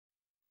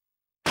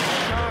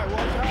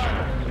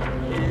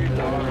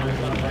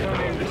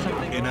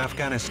In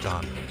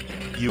Afghanistan,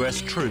 US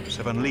troops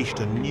have unleashed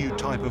a new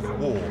type of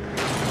war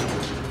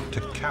to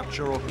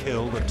capture or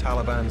kill the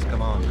Taliban's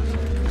commanders.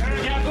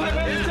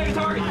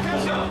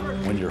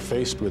 When you're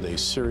faced with a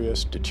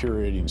serious,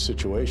 deteriorating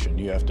situation,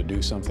 you have to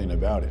do something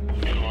about it.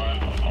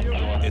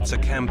 It's a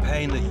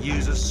campaign that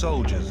uses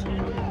soldiers,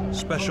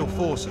 special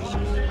forces,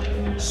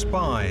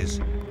 spies,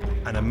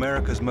 and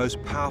America's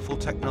most powerful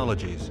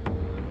technologies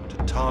to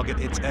target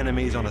its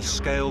enemies on a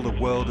scale the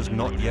world has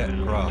not yet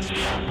grasped.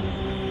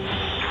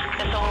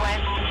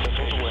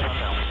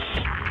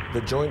 The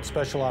Joint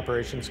Special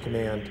Operations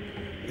Command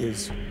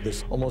is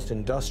this almost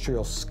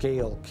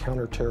industrial-scale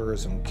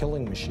counterterrorism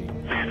killing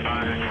machine.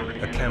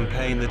 A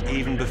campaign that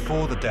even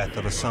before the death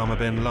of Osama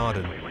bin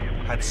Laden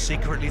had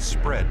secretly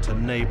spread to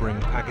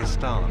neighboring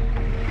Pakistan.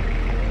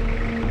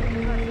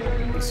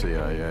 The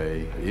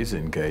CIA is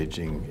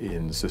engaging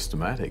in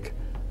systematic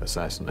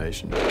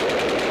assassination.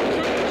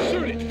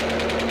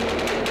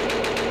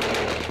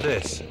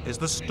 This is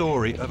the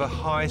story of a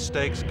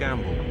high-stakes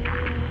gamble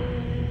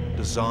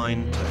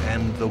designed to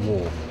end the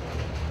war.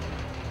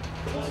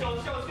 Let's go,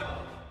 let's go, let's go.